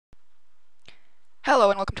Hello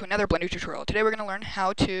and welcome to another Blender tutorial. Today we're going to learn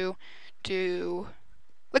how to do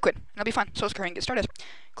Liquid. It'll be fun. So let's go ahead and get started.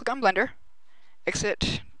 Click on Blender,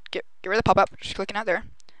 exit, get rid of the pop-up, just clicking out there. I'm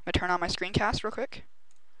going to turn on my screencast real quick.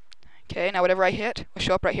 Okay, now whatever I hit will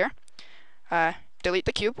show up right here. Delete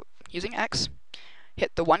the cube using X.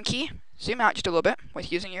 Hit the 1 key, zoom out just a little bit with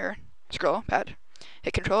using your scroll pad.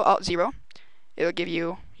 Hit Control Alt 0. It'll give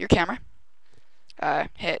you your camera.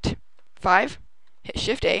 Hit 5, hit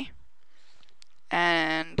Shift A,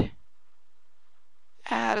 and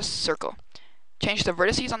add a circle. Change the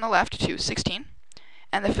vertices on the left to 16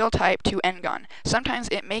 and the fill type to N-gon. Sometimes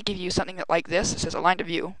it may give you something that like this. It says align to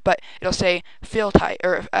view, but it'll say fill type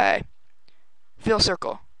or fill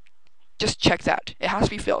circle. Just check that. It has to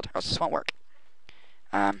be filled or else this won't work.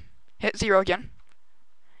 Hit 0 again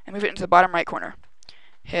and move it into the bottom right corner.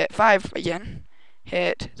 Hit 5 again.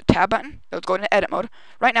 Hit the tab button. It'll go into edit mode.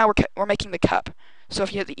 Right now we're making the cup. So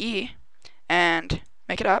if you hit the E and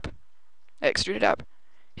make it up, extrude it up,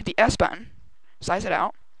 hit the S button, size it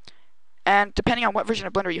out, and depending on what version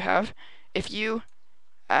of Blender you have, if you,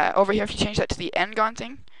 over here, if you change that to the N-gon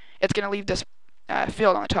thing, it's going to leave this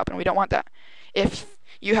field on the top, and we don't want that. If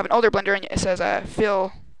you have an older Blender and it says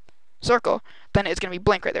fill circle, then it's going to be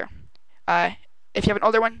blank right there. If you have an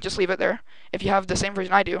older one, just leave it there. If you have the same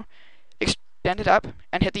version I do, extend it up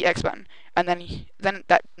and hit the X button, and then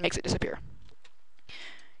that makes it disappear.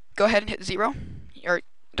 Go ahead and hit 0, or it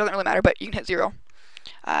doesn't really matter, but you can hit 0.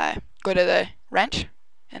 Go to the wrench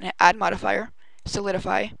and hit add modifier,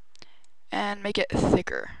 solidify, and make it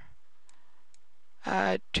thicker.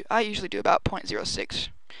 I usually do about 0.06.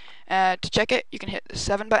 To check it, you can hit the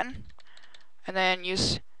 7 button, and then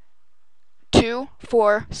use 2,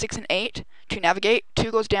 4, 6, and 8 to navigate.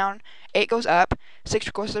 2 goes down, 8 goes up,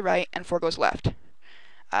 6 goes to the right, and 4 goes left.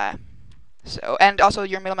 And also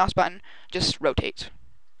your middle mouse button just rotates.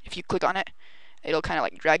 If you click on it, it'll kind of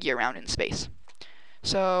like drag you around in space.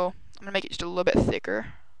 So I'm gonna make it just a little bit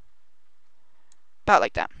thicker, about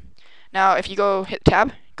like that. Now if you go hit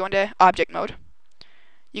tab, go into object mode,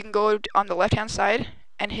 you can go on the left hand side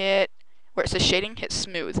and hit where it says shading, hit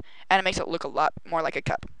smooth, and it makes it look a lot more like a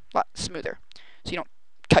cup, a lot smoother, so you don't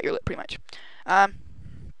cut your lip pretty much.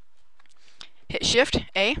 Hit Shift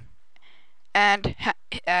A and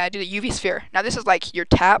do the UV sphere. Now this is like your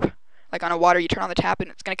tap. Like on a water, you turn on the tap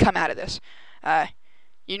and it's going to come out of this.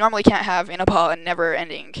 You normally can't have in a ball a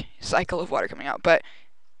never-ending cycle of water coming out, but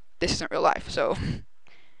this isn't real life. So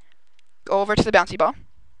go over to the bouncy ball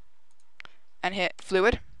and hit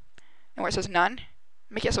fluid, and where it says none,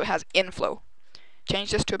 make it so it has inflow.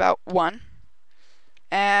 Change this to about 1,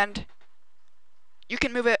 and you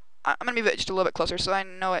can move it. I'm going to move it just a little bit closer so I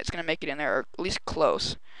know it's going to make it in there, or at least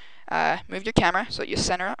close. Move your camera so you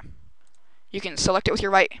center it. You can select it with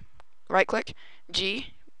your right click, G,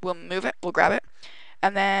 we'll move it, we'll grab it,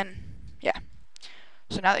 and then, yeah.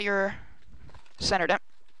 So now that you're centered it,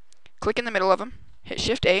 click in the middle of them, hit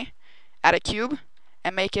Shift A, add a cube,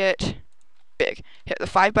 and make it big. Hit the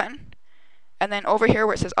 5 button, and then over here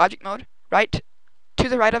where it says object mode, right to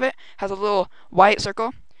the right of it has a little white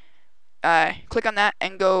circle. Click on that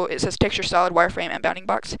and go, it says texture solid, wireframe, and bounding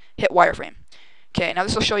box. Hit wireframe. Okay, now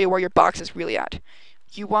this will show you where your box is really at.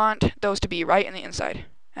 You want those to be right in the inside.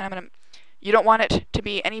 And you don't want it to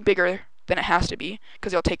be any bigger than it has to be,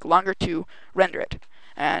 because it'll take longer to render it.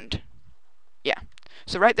 And yeah,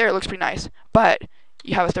 so right there it looks pretty nice, but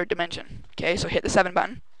you have a third dimension. Okay, so hit the 7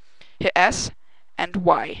 button, hit S and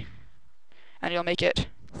Y, and it'll make it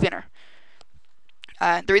thinner.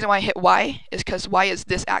 The reason why I hit Y is because Y is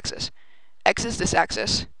this axis, X is this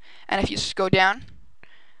axis, and if you go down,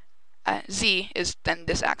 Z is then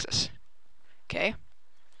this axis. Okay,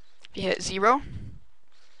 if you hit 0,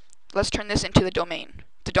 let's turn this into the domain.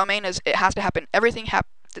 The domain is, it has to happen, everything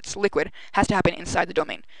that's liquid has to happen inside the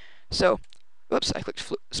domain. So, whoops, I clicked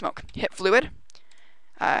smoke. Hit fluid.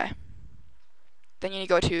 Then you need to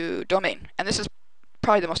go to domain, and this is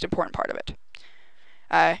probably the most important part of it.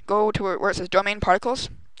 Go to where it says domain particles,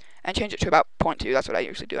 and change it to about 0.2. That's what I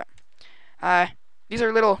usually do it. These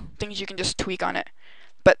are little things you can just tweak on it.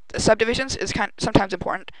 But the subdivisions is sometimes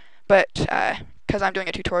important, but because I'm doing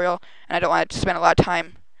a tutorial and I don't want to spend a lot of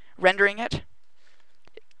time rendering it,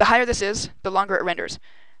 the higher this is, the longer it renders.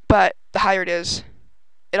 But the higher it is,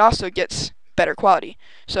 it also gets better quality.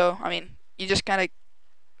 So, I mean, you just kind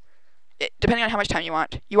of, depending on how much time you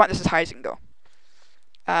want this as high as you can go.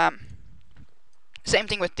 Same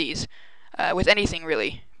thing with these, with anything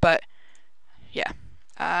really, but yeah.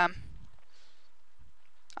 I'm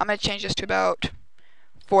going to change this to about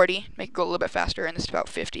 40, make it go a little bit faster, and this to about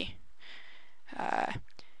 50.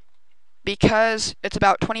 Because it's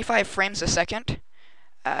about 25 frames a second,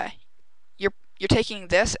 you're taking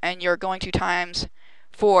this and you're going to times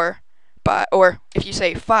 4, or if you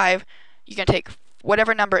say 5, you're going to take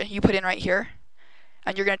whatever number you put in right here,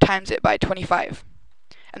 and you're going to times it by 25.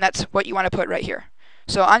 And that's what you want to put right here.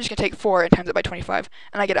 So I'm just going to take 4 and times it by 25,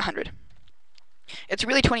 and I get 100. It's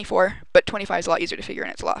really 24, but 25 is a lot easier to figure,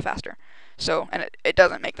 and it's a lot faster. So, and it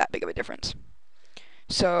doesn't make that big of a difference.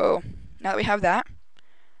 So now that we have that,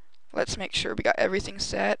 let's make sure we got everything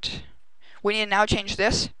set. We need to now change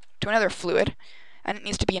this to another fluid, and it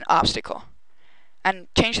needs to be an obstacle. And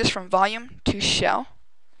change this from volume to shell.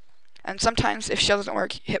 And sometimes, if shell doesn't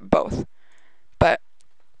work, hit both. But,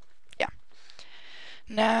 yeah.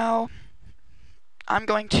 Now, I'm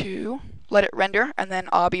going to let it render, and then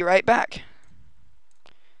I'll be right back.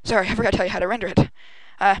 Sorry, I forgot to tell you how to render it.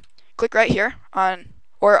 Click right here on,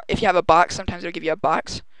 or if you have a box, sometimes it'll give you a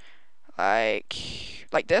box,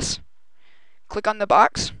 like this. Click on the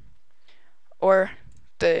box, or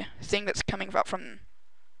the thing that's coming out from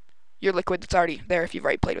your liquid that's already there if you've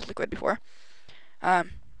already played with liquid before.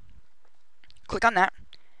 Click on that,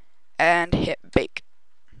 and hit bake.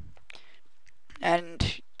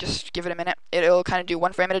 And just give it a minute. It'll kind of do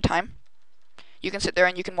one frame at a time. You can sit there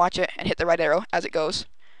and you can watch it and hit the right arrow as it goes.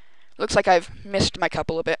 Looks like I've missed my cup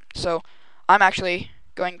a little bit, so I'm actually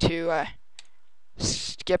going to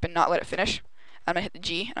skip and not let it finish. I'm going to hit the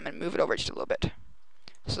G, and I'm going to move it over just a little bit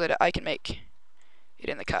so that I can make it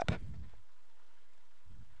in the cup.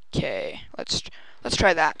 Okay, let's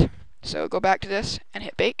try that. So go back to this and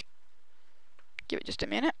hit bake. Give it just a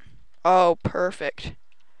minute. Oh, perfect.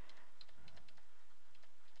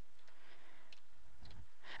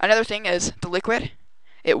 Another thing is the liquid,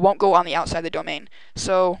 it won't go on the outside of the domain.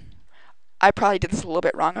 So I probably did this a little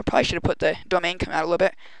bit wrong. I probably should have put the domain come out a little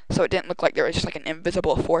bit so it didn't look like there was just like an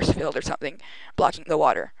invisible force field or something blocking the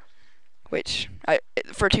water. Which,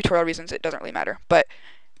 for tutorial reasons, it doesn't really matter. But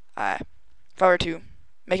if I were to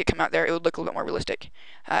make it come out there, it would look a little bit more realistic.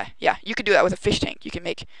 Yeah, you could do that with a fish tank. You can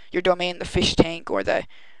make your domain the fish tank or the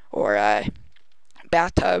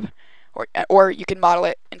bathtub, or you can model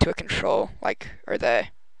it into a control, or the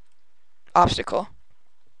obstacle,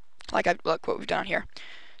 like what we've done here.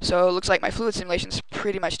 So it looks like my fluid simulation is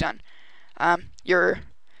pretty much done. Your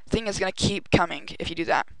thing is going to keep coming if you do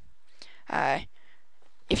that.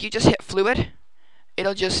 If you just hit fluid,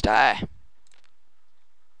 it'll just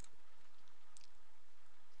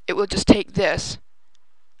it will just take that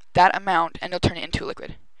amount, and it'll turn it into a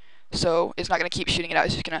liquid. So it's not going to keep shooting it out.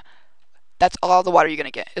 It's just gonna. That's all the water you're going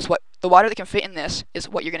to get. Is what the water that can fit in this is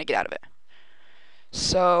what you're going to get out of it.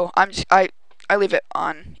 So I leave it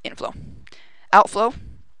on inflow. Outflow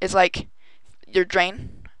is like your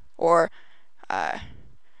drain, or like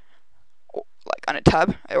on a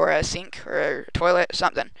tub or a sink or a toilet,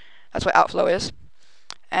 something. That's what outflow is.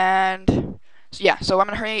 And so yeah, so I'm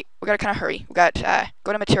gonna hurry. We gotta kind of hurry. We got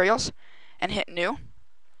go to materials and hit new.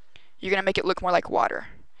 You're gonna make it look more like water.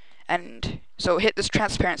 And so hit this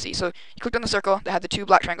transparency. So you clicked on the circle that had the 2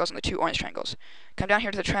 black triangles and the 2 orange triangles. Come down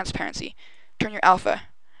here to the transparency. Turn your alpha.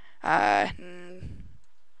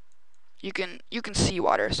 You can see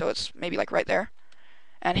water, so it's maybe like right there.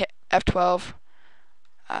 And hit F12.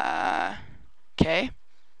 Okay.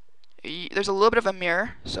 There's a little bit of a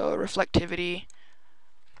mirror, so reflectivity.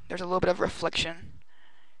 There's a little bit of reflection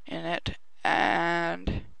in it,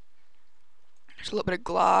 and there's a little bit of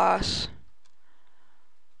gloss.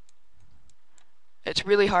 It's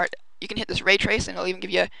really hard. You can hit this ray trace, and it'll even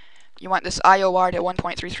give you. You want this IOR to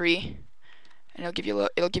 1.33, and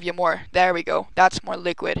it'll give you more. There we go. That's more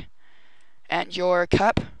liquid. And your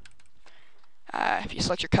cup. If you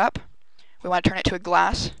select your cup, we want to turn it to a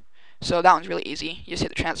glass. So that one's really easy. You just hit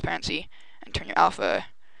the transparency and turn your alpha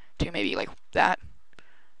to maybe like that.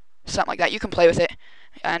 Something like that. You can play with it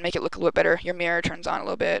and make it look a little bit better. Your mirror turns on a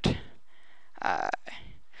little bit.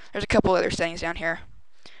 There's a couple other settings down here.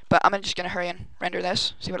 But I'm just going to hurry and render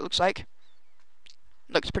this, see what it looks like.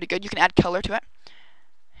 Looks pretty good. You can add color to it.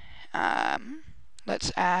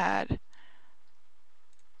 Let's add...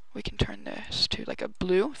 We can turn this to like a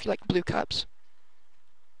blue, if you like blue cups.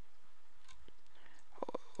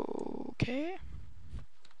 Okay.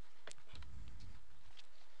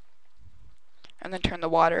 And then turn the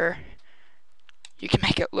water. You can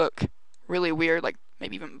make it look really weird, like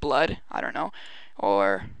maybe even blood, I don't know.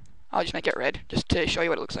 Or I'll just make it red, just to show you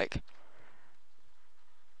what it looks like.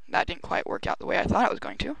 That didn't quite work out the way I thought it was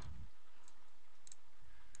going to.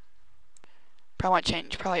 Probably want to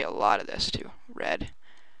change probably a lot of this to red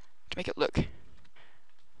to make it look.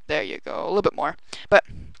 There you go, a little bit more. But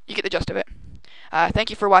you get the gist of it. Thank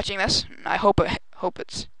you for watching this. I hope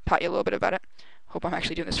it's taught you a little bit about it. Hope I'm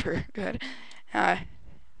actually doing this for good.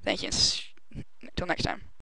 Thank you. Until next time.